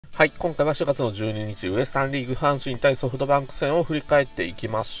はい、今回は4月の12日、ウエスタンリーグ阪神対ソフトバンク戦を振り返っていき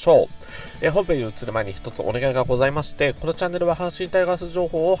ましょう。本編に移る前に一つお願いがございまして、このチャンネルは阪神タイガース情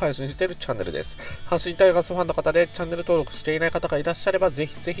報を配信しているチャンネルです。阪神タイガースファンの方でチャンネル登録していない方がいらっしゃれば、ぜ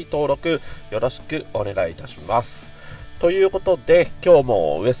ひぜひ登録よろしくお願いいたします。ということで、今日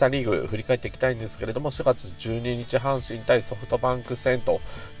もウエスタンリーグ振り返っていきたいんですけれども、4月12日阪神対ソフトバンク戦と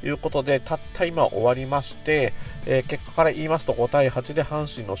いうことで、たった今終わりまして、結果から言いますと5対8で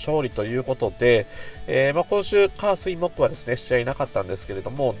阪神の勝利ということで、今週、火水木はですね、試合なかったんですけれど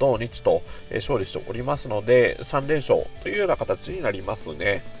も、同日と勝利しておりますので、3連勝というような形になります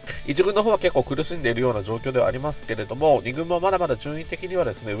ね。1軍の方は結構苦しんでいるような状況ではありますけれども、2軍もまだまだ順位的には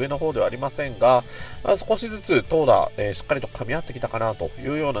ですね、上の方ではありませんが、少しずつ投打、しっかりと噛み合ってきたかなとい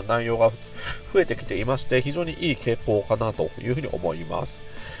うような内容が増えてきていまして、非常にいい傾向かなというふうに思います。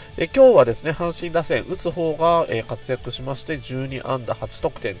今日はですね、阪神打線、打つ方が活躍しまして、12安打8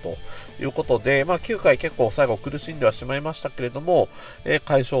得点ということで、9回結構最後苦しんではしまいましたけれども、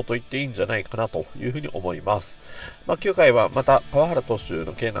快勝と言っていいんじゃないかなというふうに思います。9回はまた川原投手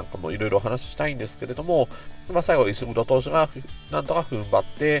の件なんかもいろいろお話ししたいんですけれども、最後、石黒投手がなんとか踏ん張っ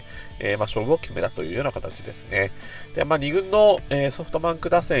て、勝負を決めたというような形ですね。で、2軍のソフトバンク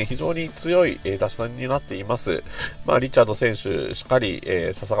打線、非常に強い打線になっています。リチャード選手しかり、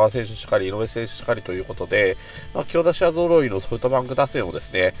笹川選手しかり、井上選手しかりということで、強打者揃いのソフトバンク打線をで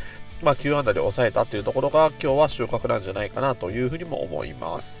すね、9安打で抑えたというところが、今日は収穫なんじゃないかなというふうにも思い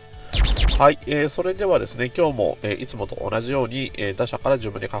ます。はい、それではですね、今日も、いつもと同じように、打者から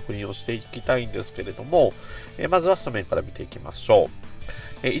順番に確認をしていきたいんですけれども、まずはスタメンから見ていきましょ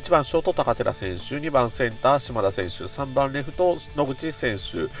う。1番ショート高寺選手、2番センター島田選手、3番レフト野口選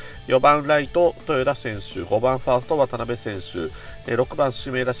手、4番ライト豊田選手、5番ファースト渡辺選手、6番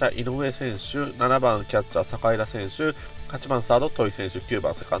指名打者井上選手、7番キャッチャー坂井田選手、8番サード戸井選手、9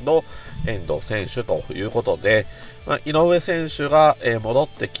番セカンド遠藤選手ということで、井上選手が、戻っ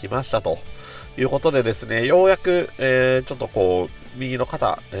てきましたということでですね、ようやく、ちょっとこう右の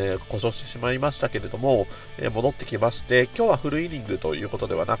肩、故障してしまいましたけれども、戻ってきまして、今日はフルイニングということ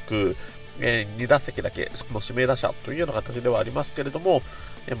ではなく、2打席だけ、しかも指名打者というような形ではありますけれども、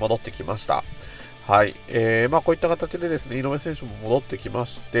戻ってきました。はい。こういった形でですね、井上選手も戻ってきま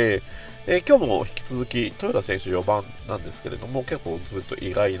して、今日も引き続き、豊田選手4番なんですけれども、結構ずっと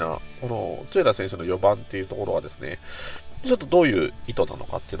意外な、この豊田選手の4番っていうところはですね、ちょっとどういう意図なの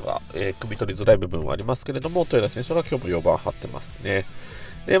かっていうのが、汲み取りづらい部分はありますけれども、豊田選手が今日も4番張ってますね。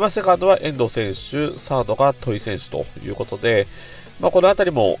で、セカンドは遠藤選手、サードが戸井選手ということで、このあたり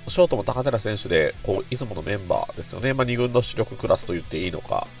も、ショートも高寺選手で、いつものメンバーですよね。2軍の主力クラスと言っていいの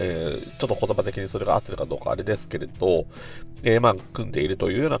か、ちょっと言葉的にそれが合ってるかどうかあれですけれど、組んでいると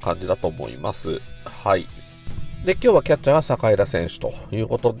いうような感じだと思います。はい。で、今日はキャッチャーは坂井田選手という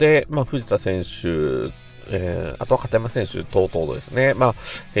ことで、藤田選手、あとは片山選手等々ですね、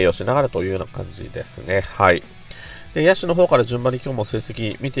併用しながらというような感じですね。はい。で、野手の方から順番に今日も成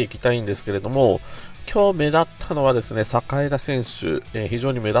績見ていきたいんですけれども、今日目立ったのはですね、坂井田選手、非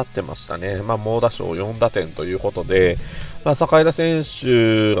常に目立ってましたね。猛打賞4打点ということで、坂井田選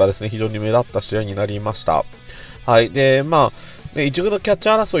手がですね、非常に目立った試合になりました。はい。で、一軍のキャッチ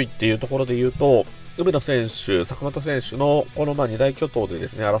ャー争いっていうところで言うと、梅野選手、坂本選手のこの2大巨頭でで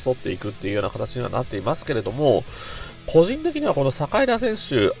すね、争っていくっていうような形にはなっていますけれども、個人的にはこの坂井田選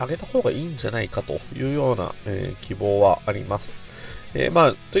手、上げた方がいいんじゃないかというような、希望はあります。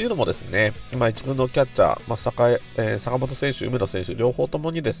というのもですね、今一軍のキャッチャー、坂本選手、梅野選手、両方と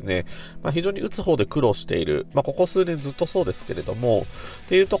もにですね、非常に打つ方で苦労している、ここ数年ずっとそうですけれども、っ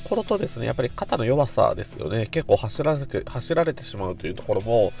ていうところとですね、やっぱり肩の弱さですよね、結構走られてしまうというところ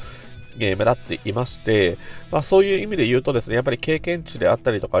も、目立っていまして、そういう意味で言うとですね、やっぱり経験値であっ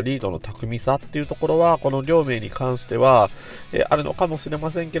たりとか、リードの巧みさっていうところは、この両名に関しては、あるのかもしれ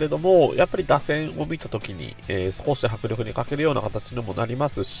ませんけれども、やっぱり打線を見たときに、少し迫力に欠けるような形にもなりま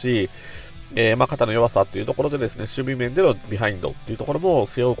すし、肩の弱さっていうところでですね、守備面でのビハインドっていうところも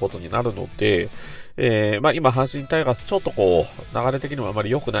背負うことになるので、今、阪神タイガース、ちょっと流れ的にもあま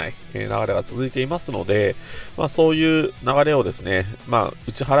り良くない、流れが続いていますので、そういう流れをですね、打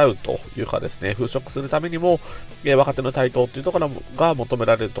ち払うというかですね、払拭するためにも、若手の台頭っていうところが求め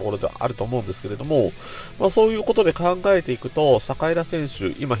られるところではあると思うんですけれども、そういうことで考えていくと、坂井田選手、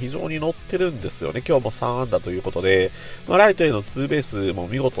今非常に乗ってるんですよね。今日も3安打ということで、ライトへのツーベースも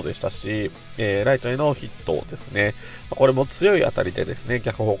見事でしたし、ライトへのヒットですね。これも強い当たりでですね、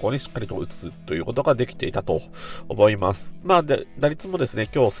逆方向にしっかりと打つということができていたと思います。打率もですね、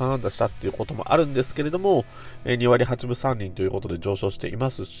今日3安打したっていうこともあるんですけれども、2割8分3厘ということで上昇していま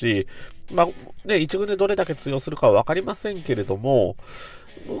すし、1軍でどれだけ通用するかはわかりませんけれども、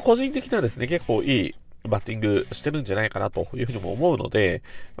個人的にはですね、結構いいバッティングしてるんじゃないかなというふうにも思うので、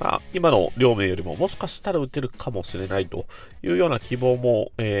今の両名よりももしかしたら打てるかもしれないというような希望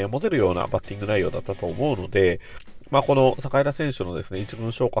も、持てるようなバッティング内容だったと思うので、この坂枝選手のですね、一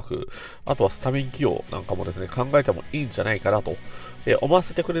軍昇格、あとはスタメン起用なんかもですね、考えてもいいんじゃないかなと、思わ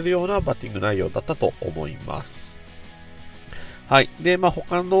せてくれるようなバッティング内容だったと思います。はい。で、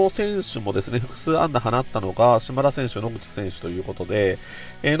他の選手もですね、複数安打放ったのが、島田選手、野口選手ということで、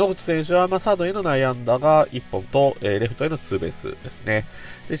野口選手は、サードへの内野安打が1本と、レフトへのツーベースですね。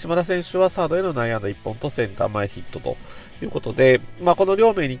で、島田選手はサードへの内野安打1本とセンター前ヒットということで、この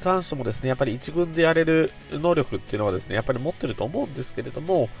両名に関してもですね、やっぱり一軍でやれる能力っていうのはですね、やっぱり持ってると思うんですけれど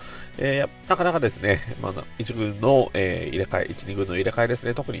も、なかなかですね、一軍の、入れ替え、1、2軍の入れ替えです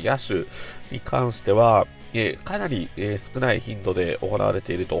ね、特に野手に関しては、かなり、少ない頻度で行われ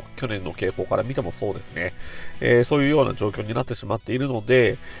ていると、去年の傾向から見てもそうですね、そういうような状況になってしまっているの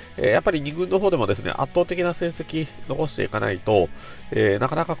で、やっぱり2軍の方でもですね、圧倒的な成績残していかないと、な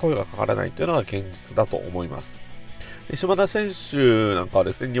かなか声がかからないというのが現実だと思います。島田選手なんかは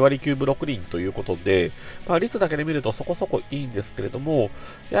ですね、2割9分6厘ということで、率だけで見るとそこそこいいんですけれども、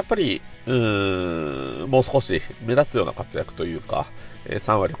やっぱり、もう少し目立つような活躍というか、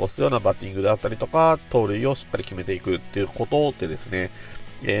3割越すようなバッティングであったりとか、盗塁をしっかり決めていくっていうことでですね、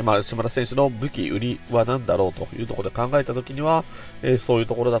島田選手の武器、売りは何だろうというところで考えたときには、そういう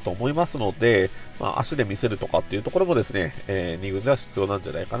ところだと思いますので、足で見せるとかっていうところもですね、2軍では必要なんじ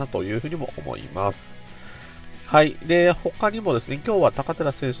ゃないかなというふうにも思います。はい。で、他にもですね、今日は高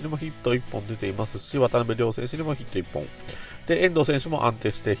寺選手にもヒット1本出ていますし、渡辺亮選手にもヒット1本。で、遠藤選手も安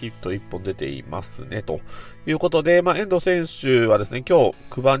定してヒット1本出ていますね、ということで、遠藤選手はですね、今日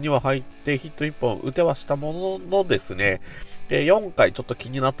9番には入ってヒット1本打てはしたもののですね、4回ちょっと気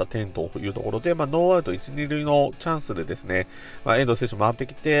になった点というところで、ノーアウト1、2塁のチャンスでですね、遠藤選手回って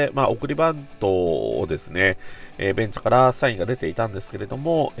きて、送りバントをですね、ベンチからサインが出ていたんですけれど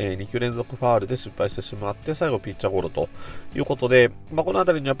も、2球連続ファウルで失敗してしまって、最後ピッチャーゴロということで、このあ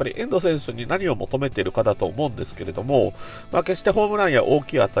たりにやっぱり遠藤選手に何を求めているかだと思うんですけれども、決してホームランや大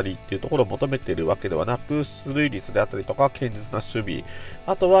きい当たりっていうところを求めているわけではなく、出塁率であったりとか、堅実な守備、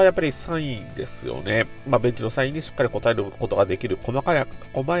あとはやっぱりサインですよね。ベンチのサインにしっかり応えることができる細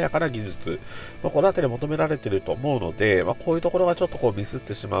やかな技術、このあたり求められていると思うので、こういうところがちょっとミスっ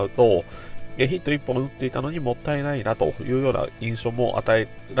てしまうと、ヒット1本打っていたのにもったいないなというような印象も与え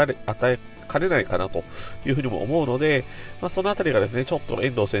かねないかなというふうにも思うので、そのあたりがですね、ちょっと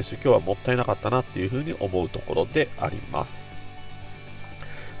遠藤選手、今日はもったいなかったなっていうふうに思うところであります。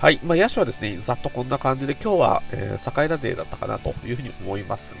はい。野手はですね、ざっとこんな感じで、今日は、栄枝デーだったかなというふうに思い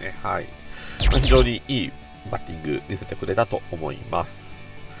ますね。はい。非常にいいバッティング見せてくれたと思います。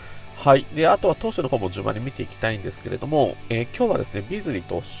はい。で、あとは投手の方も順番に見ていきたいんですけれども、今日はですね、ビズリー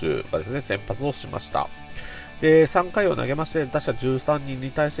投手がですね、先発をしました。で、3回を投げまして、打者13人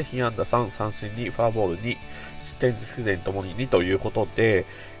に対して被安打3、三振2、フォアボール2、失点実績点ともに2ということで、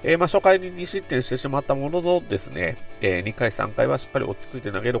初回に2失点してしまったもののですね、2回、3回はしっかり落ち着い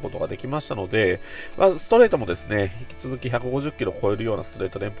て投げることができましたので、ストレートもですね、引き続き150キロを超えるようなストレー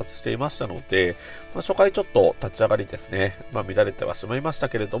ト連発していましたので、初回ちょっと立ち上がりですね、乱れてはしまいました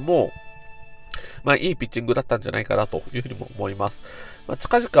けれども、いいピッチングだったんじゃないかなというふうにも思います。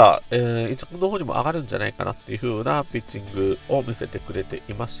近々、一軍の方にも上がるんじゃないかなっていう風なピッチングを見せてくれて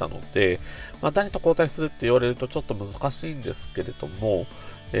いましたので、誰と交代するって言われるとちょっと難しいんですけれども、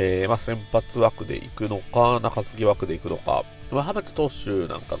先発枠で行くのか、中継ぎ枠で行くのか、浜地投手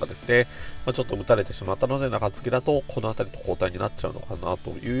なんかがですね、ちょっと打たれてしまったので、中継ぎだとこの辺りと交代になっちゃうのかなと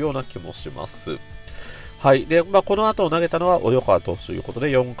いうような気もします。はい。で、この後投げたのは及川投手ということ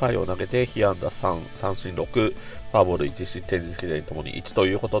で、4回を投げて、被安打3、三振6、フォアボール1、失点実績点ともに1と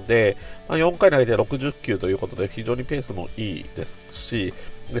いうことで、4回投げて60球ということで、非常にペースもいいですし、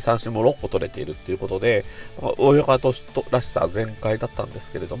で、三振も6個取れているということで、及川投手らしさ全開だったんで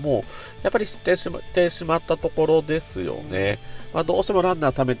すけれども、やっぱり失点してしまったところですよね。どうしてもラン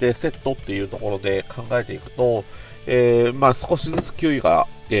ナー貯めてセットっていうところで考えていくと、少しずつ球威が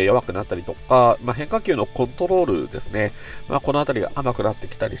弱くなったりとか、変化球のコントロールですね。この辺りが甘くなって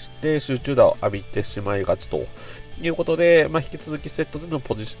きたりして、集中打を浴びてしまいがちということで、引き続きセットでの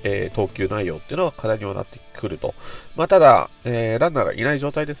投球内容っていうのは課題にはなってくると。ただ、ランナーがいない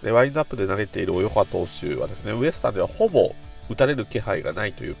状態ですね。ワインドアップで投げている及川投手はですね、ウエスタンではほぼ打たれる気配がな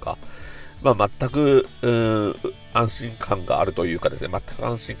いというか、全く、安心感があるというかですね、全く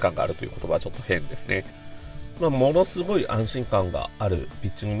安心感があるという言葉はちょっと変ですね。ものすごい安心感があるピ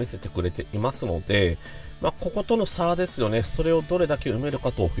ッチングを見せてくれていますので、こことの差ですよね。それをどれだけ埋める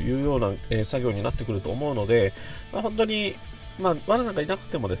かというような、作業になってくると思うので、本当に、ワンナーがいなく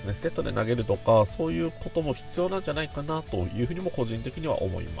てもですね、セットで投げるとか、そういうことも必要なんじゃないかなというふうにも個人的には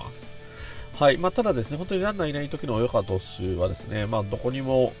思います。はい。ただですね、本当にランナーいない時の及川投手はですね、どこに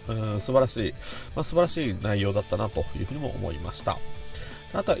も、素晴らしい、素晴らしい内容だったなというふうにも思いました。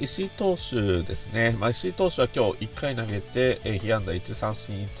あとは石井投手ですね。石井投手は今日1回投げて、被安打1、三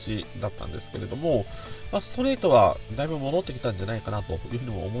振1だったんですけれども、ストレートはだいぶ戻ってきたんじゃないかなというふうに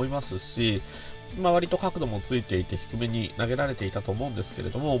も思いますし、割と角度もついていて低めに投げられていたと思うんですけれ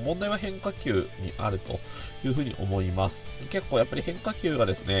ども、問題は変化球にあるというふうに思います。結構やっぱり変化球が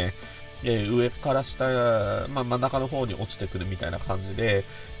ですね、上から下、真ん中の方に落ちてくるみたいな感じで、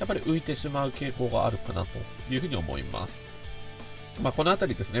やっぱり浮いてしまう傾向があるかなというふうに思います。このあた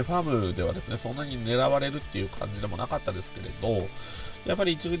りですね、ファームではですね、そんなに狙われるっていう感じでもなかったですけれど、やっぱ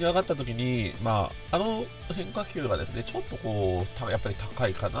り一軍に上がった時に、あの変化球がですね、ちょっとやっぱり高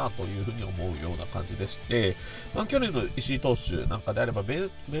いかなというふうに思うような感じでして、去年の石井投手なんかであればベ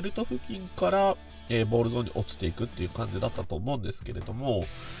ルト付近からボールゾーンに落ちていくっていう感じだったと思うんですけれども、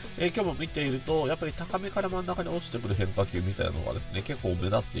今日も見ていると、やっぱり高めから真ん中に落ちてくる変化球みたいなのがですね、結構目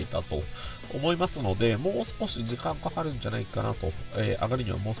立っていたと思いますので、もう少し時間かかるんじゃないかなと、上がり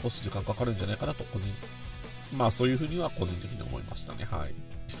にはもう少し時間かかるんじゃないかなと、そういうふうには個人的に思いましたね。はい。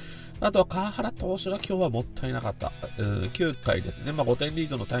あとは川原投手が今日はもったいなかった。9回ですね、5点リー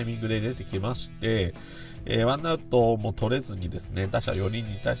ドのタイミングで出てきまして、ワンアウトも取れずにですね、打者4人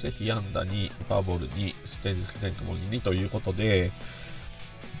に対して被安打に、フォアボールに、失点実績点ともにということで、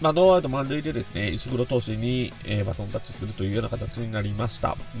ノーアウト満塁でですね、石黒投手に、バトンタッチするというような形になりまし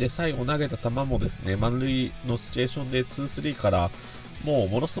た。で、最後投げた球もですね、満塁のシチュエーションで 2-3 から、も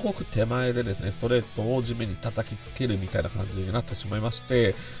のすごく手前でですね、ストレートを地面に叩きつけるみたいな感じになってしまいまし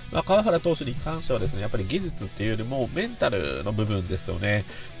て、川原投手に関してはですね、やっぱり技術っていうよりもメンタルの部分ですよね。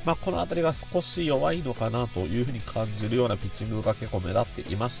このあたりが少し弱いのかなというふうに感じるようなピッチングが結構目立っ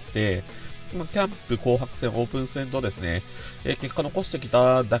ていまして、キャンプ紅白戦、オープン戦とですね、結果残してき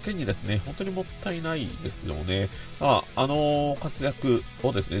ただけにですね、本当にもったいないですよね。活躍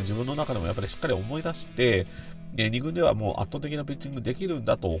をですね、自分の中でもやっぱりしっかり思い出して、2軍ではもう圧倒的なピッチングできるん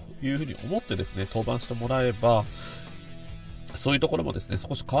だというふうに思ってですね、登板してもらえば、そういうところもですね、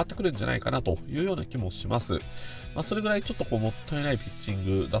少し変わってくるんじゃないかなというような気もします。それぐらいちょっともったいないピッチ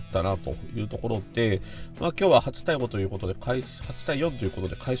ングだったなというところで、今日は8対5ということで、8対4ということ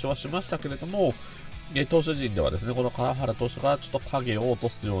で解消はしましたけれども、投手陣ではですね、この川原投手がちょっと影を落と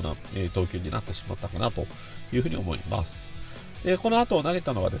すような、投球になってしまったかなというふうに思います。この後投げ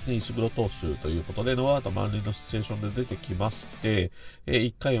たのはですね、石黒投手ということで、ノーアウト満塁のシチュエーションで出てきまして、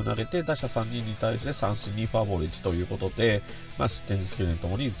1回を投げて打者3人に対して三振2、フォアボール1ということで、失点実績点と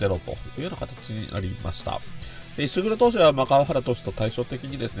もに0というような形になりました。石黒投手は川原投手と対照的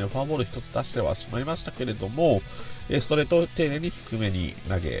にですね、フォアボール1つ出してはしまいましたけれども、ストレートを丁寧に低めに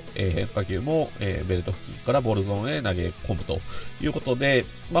投げ、変化球も、ベルト付近からボールゾーンへ投げ込むということで、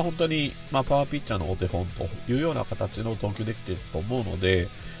本当に、パワーピッチャーのお手本というような形の投球できていると思うので、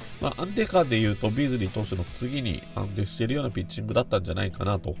安定感で言うとビーズリー投手の次に安定しているようなピッチングだったんじゃないか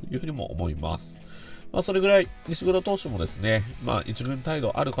なというふうにも思います。それぐらい西黒投手もですね、一軍態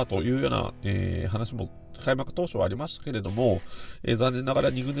度あるかというような、話も開幕当初はありましたけれども、残念なが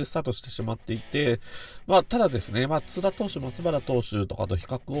ら2軍でスタートしてしまっていて、ただですね、津田投手、松原投手とかと比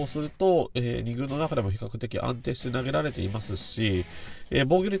較をすると、2軍の中でも比較的安定して投げられていますし、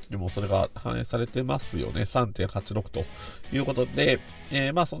防御率にもそれが反映されてますよね。3.86 ということで、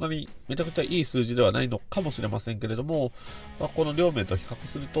そんなにめちゃくちゃいい数字ではないのかもしれませんけれども、この両名と比較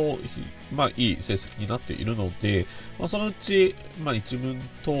すると、いい成績になっているので、そのうち、一軍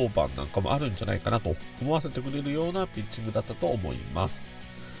登板なんかもあるんじゃないかなと思わせてくれるようなピッチングだったと思います。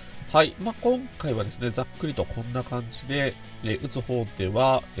はい。今回はですね、ざっくりとこんな感じで、打つ方で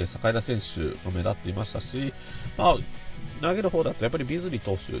は、坂井田選手が目立っていましたし、投げる方だとやっぱりビズリー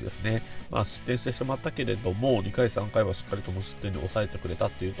投手ですね、失点してしまったけれども、2回、3回はしっかりと無失点に抑えてくれた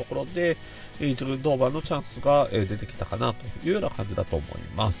というところで、一軍登板のチャンスが出てきたかなというような感じだと思い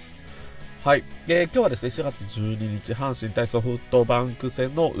ます。はい。今日はですね、4月12日、阪神タイソフットバンク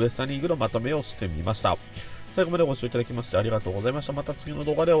戦のウエスタンリーグのまとめをしてみました。最後までご視聴いただきましてありがとうございました。また次の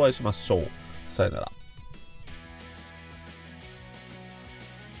動画でお会いしましょう。さよなら。